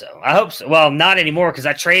hope so. Well, not anymore because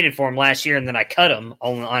I traded for him last year and then I cut him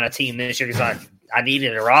on a team this year because I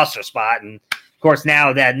needed a roster spot. And of course,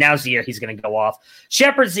 now's the year he's going to go off.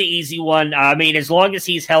 Shepard's the easy one. I mean, as long as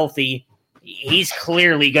he's healthy, he's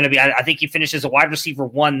clearly going to be. I think he finishes a wide receiver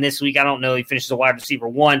 1 this week. I don't know. He finishes a wide receiver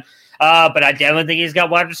 1. But I definitely think he's got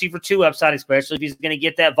wide receiver 2 upside, especially if he's going to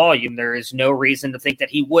get that volume. There is no reason to think that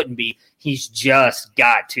he wouldn't be. He's just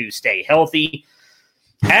got to stay healthy.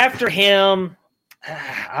 After him,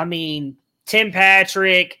 I mean, Tim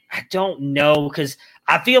Patrick, I don't know because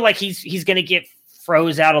I feel like he's going to get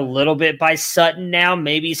froze out a little bit by Sutton now.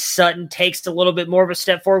 Maybe Sutton takes a little bit more of a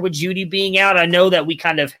step forward with Jeudy being out. I know that we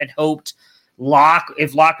kind of had hoped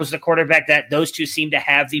if Locke was the quarterback, that those two seem to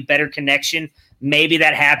have the better connection. Maybe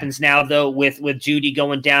that happens now, though, with Judy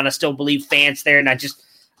going down. I still believe Fant's there, and I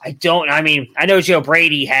know Joe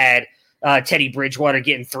Brady had Teddy Bridgewater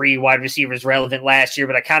getting 3 wide receivers relevant last year,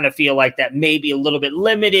 but I kind of feel like that may be a little bit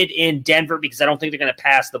limited in Denver because I don't think they're going to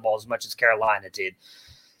pass the ball as much as Carolina did.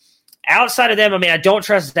 Outside of them, I don't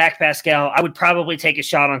trust Zach Pascal. I would probably take a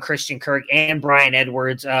shot on Christian Kirk and Bryan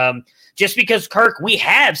Edwards. Just because Kirk, we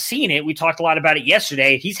have seen it. We talked a lot about it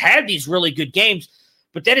yesterday. He's had these really good games,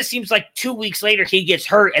 but then it seems like 2 weeks later he gets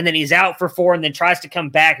hurt and then he's out for 4 and then tries to come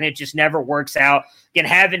back and it just never works out. Again,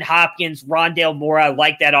 having Hopkins, Rondale Moore, I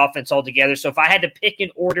like that offense altogether. So if I had to pick an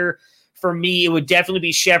order for me, it would definitely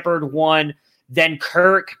be Shepard 1, then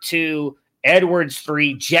Kirk 2, Edwards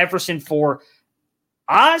 3, Jefferson 4,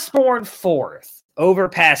 Osborne 4th over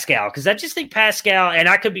Pascal. Because I just think Pascal, and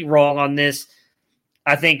I could be wrong on this,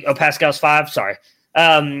 I think Pascal's 5. Sorry.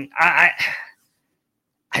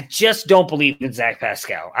 I just don't believe in Zach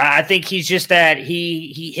Pascal. I think he's just that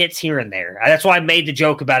he hits here and there. That's why I made the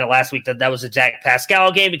joke about it last week that was a Zach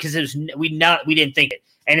Pascal game because it was we didn't think it.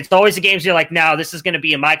 And it's always the games you're like, no, this is going to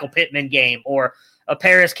be a Michael Pittman game or a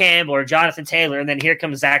Paris Campbell or Jonathan Taylor, and then here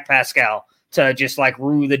comes Zach Pascal to just like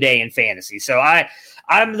rue the day in fantasy. So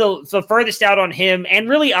I'm the furthest out on him and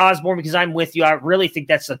really Osborne because I'm with you. I really think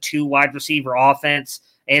that's a 2 wide receiver offense,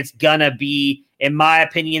 and it's gonna be, in my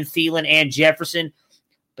opinion, Thielen and Jefferson.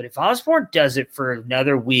 But if Osborne does it for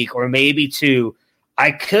another week or maybe 2,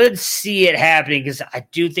 I could see it happening because I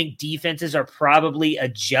do think defenses are probably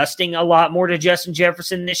adjusting a lot more to Justin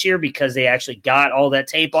Jefferson this year because they actually got all that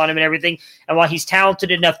tape on him and everything. And while he's talented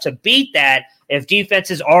enough to beat that, if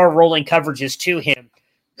defenses are rolling coverages to him,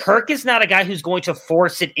 Kirk is not a guy who's going to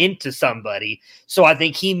force it into somebody. So I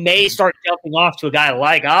think he may start jumping off to a guy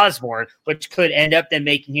like Osborne, which could end up then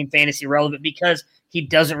making him fantasy relevant because he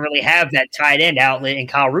doesn't really have that tight end outlet in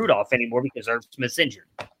Kyle Rudolph anymore because Irv Smith's injured.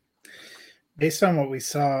 Based on what we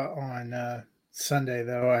saw on Sunday,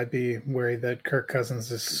 though, I'd be worried that Kirk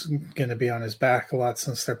Cousins is going to be on his back a lot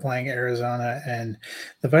since they're playing Arizona, and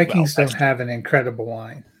the Vikings don't have an incredible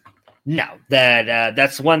line. No,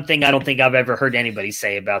 that's one thing I don't think I've ever heard anybody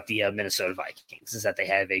say about the Minnesota Vikings is that they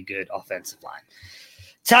have a good offensive line.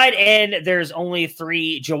 Tight end, there's only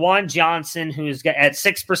 3. Jawan Johnson, who's at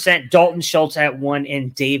 6%, Dalton Schultz at 1,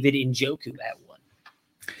 and David Njoku at 1.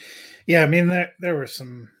 Yeah, there were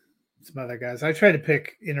some other guys. I tried to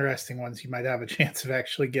pick interesting ones you might have a chance of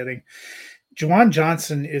actually getting. Jawan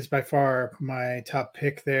Johnson is by far my top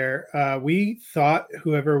pick there. We thought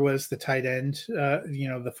whoever was the tight end,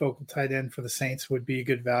 the focal tight end for the Saints would be a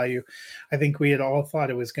good value. I think we had all thought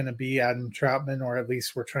it was going to be Adam Troutman, or at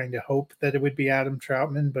least we're trying to hope that it would be Adam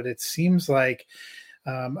Troutman, but it seems like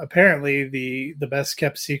apparently the best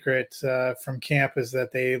kept secret from camp is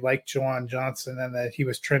that they like Jawan Johnson and that he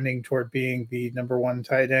was trending toward being the number 1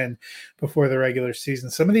 tight end before the regular season.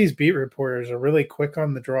 Some of these beat reporters are really quick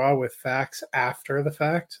on the draw with facts after the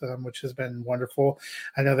fact, which has been wonderful.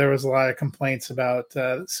 I know there was a lot of complaints about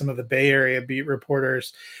some of the Bay Area beat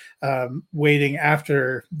reporters waiting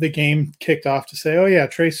after the game kicked off to say, oh yeah,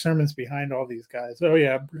 Trey Sermon's behind all these guys. Oh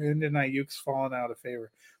yeah, Brandon Ayuk's fallen out of favor.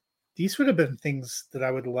 These would have been things that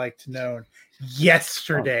I would like to know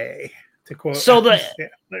yesterday, to quote. So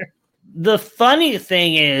the funny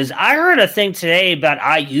thing is, I heard a thing today about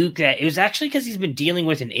Ayuk that it was actually because he's been dealing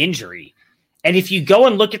with an injury. And if you go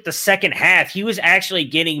and look at the second half, he was actually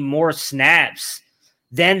getting more snaps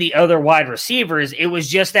than the other wide receivers. It was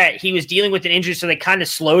just that he was dealing with an injury, so they kind of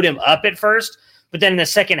slowed him up at first. But then in the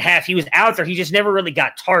second half, he was out there. He just never really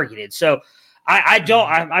got targeted. So I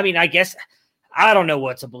guess – I don't know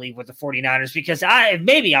what to believe with the 49ers because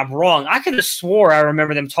maybe I'm wrong. I could have swore I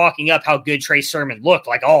remember them talking up how good Trey Sermon looked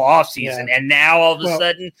like all offseason, and now all of a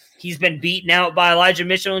sudden he's been beaten out by Elijah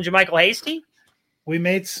Mitchell and JaMychal Hasty. We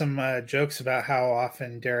made some jokes about how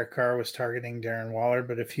often Derek Carr was targeting Darren Waller,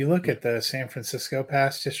 but if you look at the San Francisco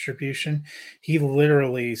pass distribution, he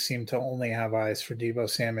literally seemed to only have eyes for Deebo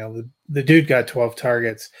Samuel. The dude got 12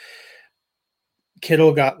 targets.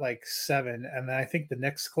 Kittle got like 7, and then I think the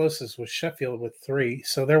next closest was Sheffield with 3.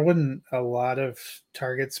 So there wasn't a lot of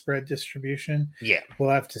target spread distribution. Yeah,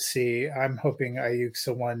 we'll have to see. I'm hoping Ayuk's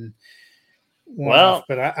a one off,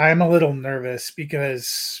 but I'm a little nervous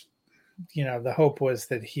because the hope was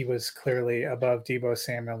that he was clearly above Deebo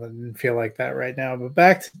Samuel. It didn't feel like that right now. But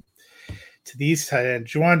back to these tight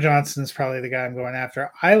ends. Juwan Johnson's probably the guy I'm going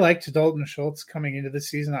after. I liked Dalton Schultz coming into the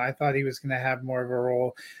season. I thought he was going to have more of a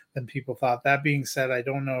role than people thought. That being said, I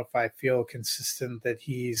don't know if I feel consistent that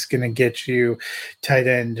he's going to get you tight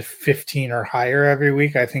end 15 or higher every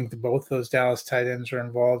week. I think that both those Dallas tight ends are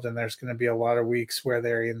involved, and there's going to be a lot of weeks where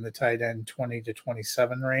they're in the tight end 20 to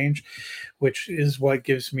 27 range, which is what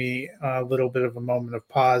gives me a little bit of a moment of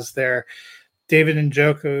pause there. David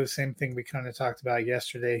Njoku, same thing we kind of talked about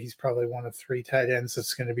yesterday. He's probably one of 3 tight ends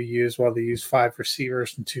that's going to be used while they use 5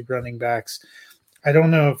 receivers and 2 running backs. I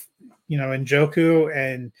don't know if, Njoku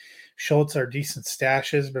and Schultz are decent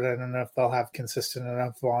stashes, but I don't know if they'll have consistent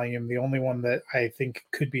enough volume. The only one that I think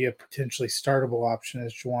could be a potentially startable option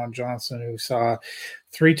is Juwan Johnson, who saw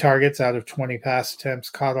 3 targets out of 20 pass attempts,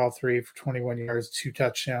 caught all 3 for 21 yards, 2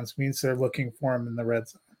 touchdowns. Means they're looking for him in the red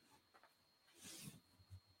zone.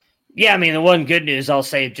 Yeah, I mean, the one good news I'll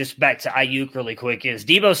say just back to Ayuk really quick is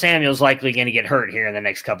Deebo Samuel's likely going to get hurt here in the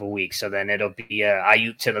next couple of weeks. So then it'll be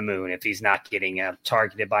Ayuk to the moon if he's not getting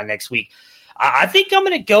targeted by next week. I think I'm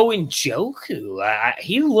going to go in Njoku.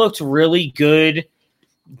 He looked really good.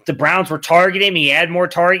 The Browns were targeting him. He had more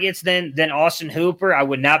targets than Austin Hooper. I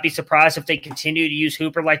would not be surprised if they continue to use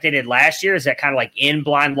Hooper like they did last year. Is that kind of like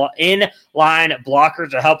in-line blocker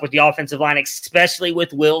to help with the offensive line, especially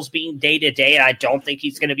with Wills being day-to-day, and I don't think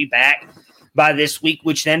he's going to be back by this week,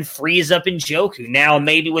 which then frees up Njoku. Now,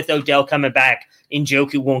 maybe with Odell coming back,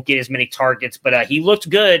 Njoku won't get as many targets, but he looked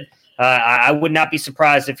good. I would not be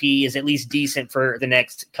surprised if he is at least decent for the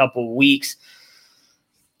next couple weeks.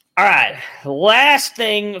 All right, last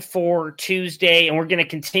thing for Tuesday, and we're going to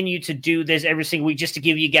continue to do this every single week just to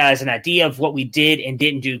give you guys an idea of what we did and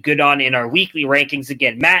didn't do good on in our weekly rankings.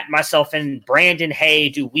 Again, Matt, myself, and Brandon Hay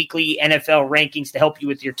do weekly NFL rankings to help you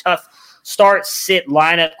with your tough start, sit,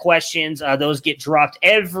 lineup questions. Those get dropped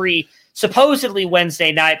every supposedly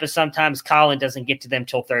Wednesday night, but sometimes Colin doesn't get to them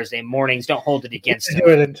till Thursday mornings. Don't hold it against him.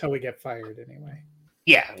 Do it until we get fired anyway.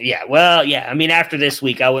 Yeah. Well, yeah. I mean, after this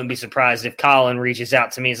week, I wouldn't be surprised if Colin reaches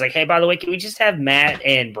out to me. He's like, hey, by the way, can we just have Matt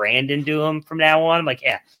and Brandon do them from now on? I'm like,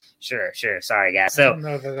 yeah, sure. Sorry, guys. So I don't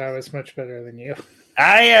know that I was much better than you.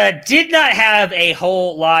 I did not have a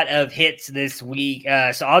whole lot of hits this week,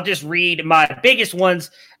 so I'll just read my biggest ones.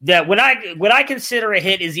 That when I consider a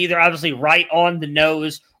hit is either obviously right on the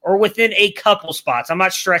nose or within a couple spots. I'm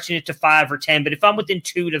not stretching it to 5 or 10, but if I'm within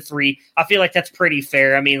 2 to 3, I feel like that's pretty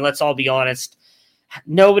fair. I mean, let's all be honest.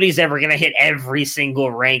 Nobody's ever going to hit every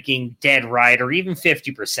single ranking dead right or even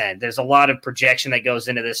 50%. There's a lot of projection that goes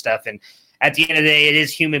into this stuff, and at the end of the day, it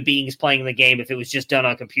is human beings playing the game. If it was just done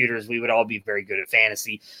on computers, we would all be very good at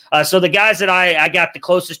fantasy. So the guys that I got the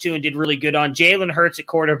closest to and did really good on, Jalen Hurts at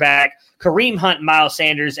quarterback, Kareem Hunt, Miles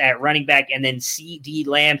Sanders at running back, and then CeeDee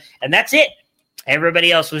Lamb. And that's it.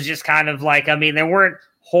 Everybody else was just kind of like, I mean, they weren't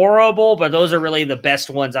horrible, but those are really the best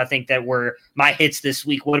ones I think that were my hits this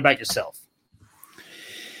week. What about yourself?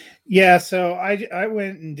 Yeah, so I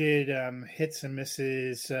went and did hits and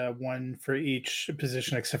misses, one for each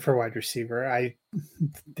position except for wide receiver.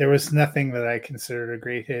 There was nothing that I considered a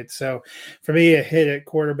great hit. So for me, a hit at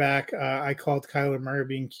quarterback, I called Kyler Murray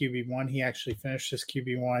being QB1. He actually finished as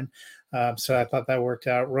QB1, so I thought that worked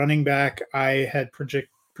out. Running back, I had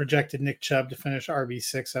projected Nick Chubb to finish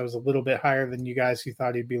RB6. I was a little bit higher than you guys who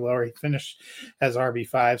thought he'd be lower. He finished as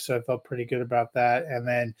RB5, so I felt pretty good about that. And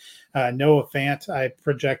then Noah Fant, I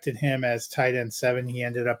projected him as tight end 7. He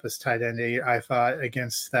ended up as tight end 8. I thought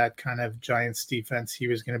against that kind of Giants defense, he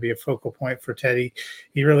was going to be a focal point for Teddy.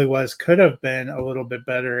 He really was. Could have been a little bit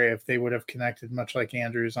better if they would have connected, much like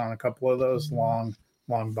Andrews, on a couple of those long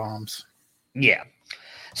bombs. Yeah.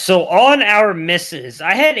 So on our misses,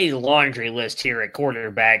 I had a laundry list here at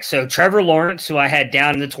quarterback. So Trevor Lawrence, who I had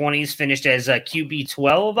down in the 20s, finished as a QB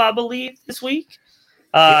 12, I believe, this week.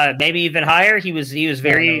 Maybe even higher. He was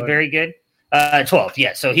very, very good. 12,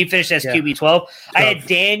 yeah. So he finished as QB 12. I had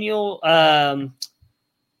Daniel.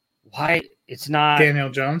 Why it's not Daniel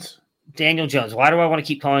Jones? Daniel Jones. Why do I want to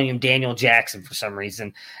keep calling him Daniel Jackson for some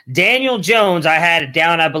reason? Daniel Jones, I had it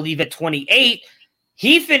down, I believe, at 28.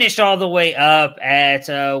 He finished all the way up at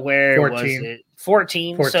 14. Was it?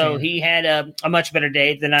 14. So he had a much better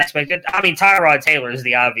day than I expected. I mean, Tyrod Taylor is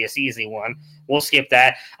the obvious easy one. We'll skip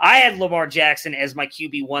that. I had Lamar Jackson as my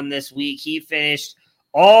QB1 this week. He finished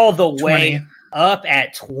all the way up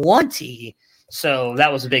at 20. So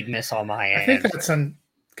that was a big miss on my end. I think that's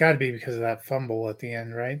got to be because of that fumble at the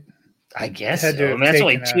end, right? I guess so. I mean, that's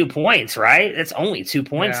only 2 points, right? That's only 2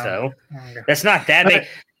 points, though. That's not that big.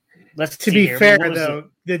 To be fair, though,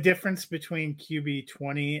 the difference between QB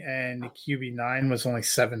 20 and QB 9 was only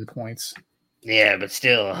 7 points. Yeah, but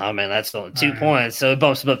still, I mean, that's only 2 points. So it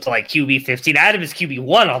bumps him up to like QB 15. I had him as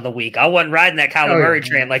QB1 on the week. I wasn't riding that Kyler Murray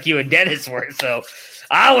train like you and Dennis were. So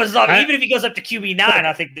I was even if he goes up to QB9,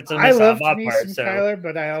 I think that's a miss on my part. So Kyler,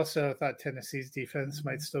 but I also thought Tennessee's defense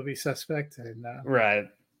might still be suspect, and right,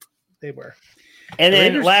 they were. And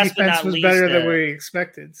then last but not was least, better than we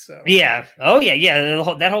expected. So yeah,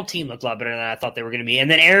 that whole team looked a lot better than I thought they were going to be.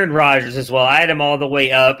 And then Aaron Rodgers as well. I had him all the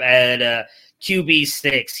way up at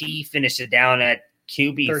QB6. He finished it down at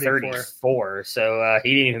QB 34. So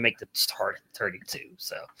he didn't even make the start at 32.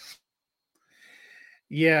 So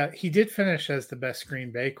yeah, he did finish as the best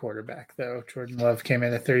Green Bay quarterback, though. Jordan Love came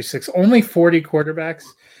in at 36. Only 40 quarterbacks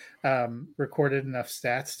recorded enough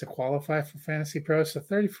stats to qualify for Fantasy Pro, so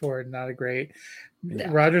 34, not a great. No.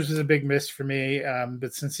 Rodgers was a big miss for me,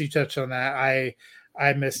 but since you touched on that, I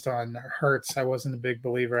missed on Hurts. I wasn't a big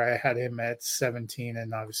believer. I had him at 17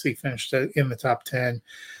 and obviously finished in the top 10.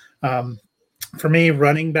 For me,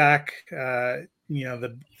 running back, the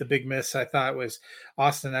big miss I thought was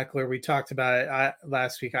Austin Eckler. We talked about it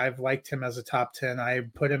last week. I've liked him as a top 10. I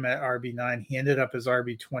put him at RB9. He ended up as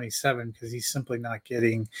RB27 because he's simply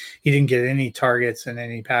he didn't get any targets and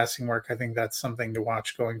any passing work. I think that's something to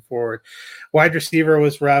watch going forward. Wide receiver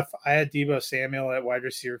was rough. I had Deebo Samuel at wide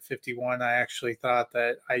receiver 51. I actually thought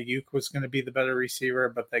that Ayuk was going to be the better receiver,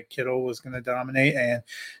 but that Kittle was going to dominate. And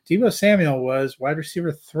Deebo Samuel was wide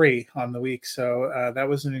receiver 3 on the week. So that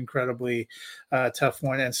was an incredibly tough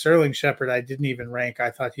one. And Sterling Shepard, I didn't even rank. I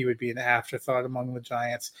thought he would be an afterthought among the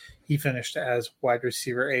Giants. He finished as wide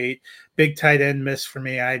receiver 8. Big tight end miss for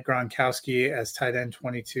me. I had Gronkowski as tight end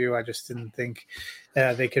 22. I just didn't think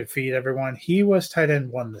they could feed everyone. He was tight end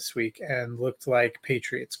 1 this week and looked like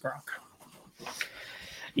Patriots Gronk.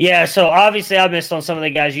 Yeah, so obviously I missed on some of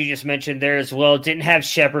the guys you just mentioned there as well. Didn't have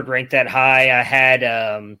Shepard ranked that high. I had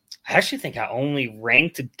I actually think I only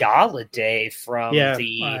ranked Galladay from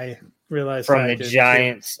the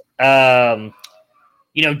Giants.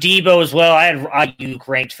 Deebo as well. I had Ayuk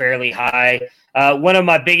ranked fairly high. One of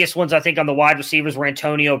my biggest ones, I think, on the wide receivers were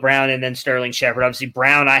Antonio Brown and then Sterling Shepard. Obviously,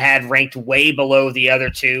 Brown I had ranked way below the other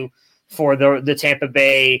two for the Tampa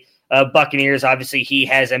Bay Buccaneers. Obviously, he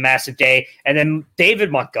has a massive day. And then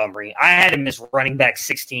David Montgomery, I had him as running back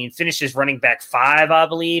 16, finished as running back 5, I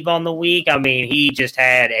believe, on the week. I mean, he just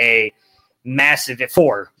had a massive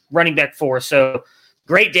 4, running back 4. So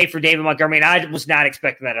great day for David Montgomery, and I was not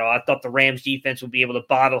expecting that at all. I thought the Rams defense would be able to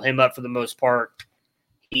bottle him up for the most part.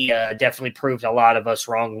 He definitely proved a lot of us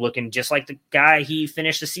wrong, looking just like the guy he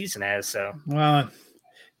finished the season as. So, well,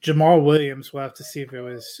 Jamal Williams, we'll have to see if it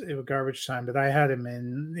was garbage time, but I had him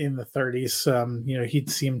in the 30s. He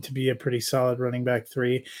seemed to be a pretty solid running back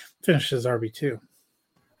 3, finished as RB2.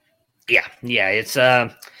 Yeah, it's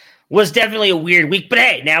was definitely a weird week, but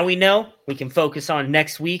hey, now we know we can focus on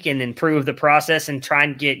next week and improve the process and try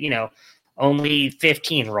and get, only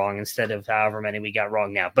 15 wrong instead of however many we got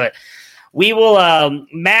wrong now. But we will,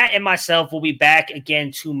 Matt and myself will be back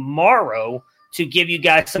again tomorrow to give you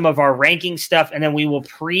guys some of our ranking stuff, and then we will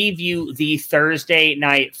preview the Thursday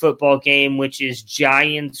night football game, which is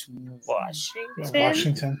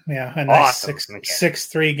Giants-Washington. Yeah, a nice awesome.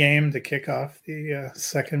 6-3 game to kick off the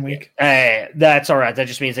second week. That's all right. That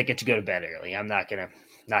just means I get to go to bed early. I'm not gonna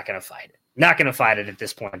fight it. Not gonna fight it at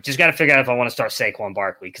this point. Just got to figure out if I want to start Saquon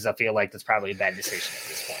Barkley because I feel like that's probably a bad decision at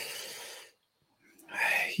this point.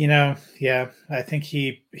 I think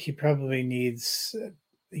he probably needs.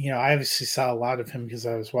 I obviously saw a lot of him because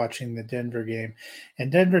I was watching the Denver game, and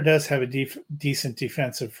Denver does have a decent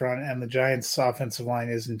defensive front, and the Giants' offensive line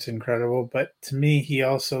isn't incredible. But to me, he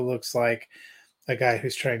also looks like a guy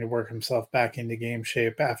who's trying to work himself back into game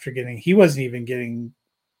shape after he wasn't even getting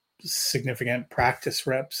significant practice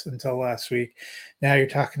reps until last week. Now you're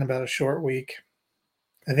talking about a short week.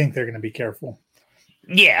 I think they're going to be careful.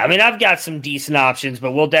 Yeah, I mean, I've got some decent options,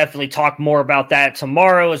 but we'll definitely talk more about that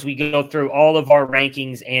tomorrow as we go through all of our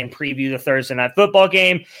rankings and preview the Thursday night football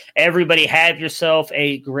game. Everybody have yourself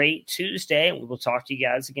a great Tuesday, and we will talk to you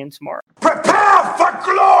guys again tomorrow. Prepare for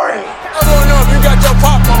glory! I don't know if you got your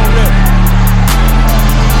popcorn ready.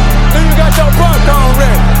 If you got your popcorn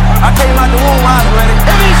ready. I came out the womb, I was ready.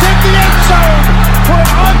 And he's hit the end zone for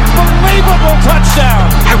an unbelievable touchdown.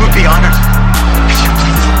 I would be honored if you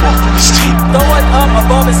played football for this team. Throw it up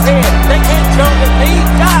above his head. They can't jump with me.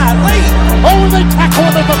 Golly. Oh, they tackle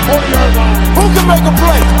him at the 40-yard line. Who can make a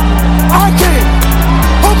play? I can.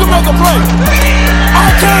 Who can make a play?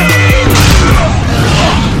 I can.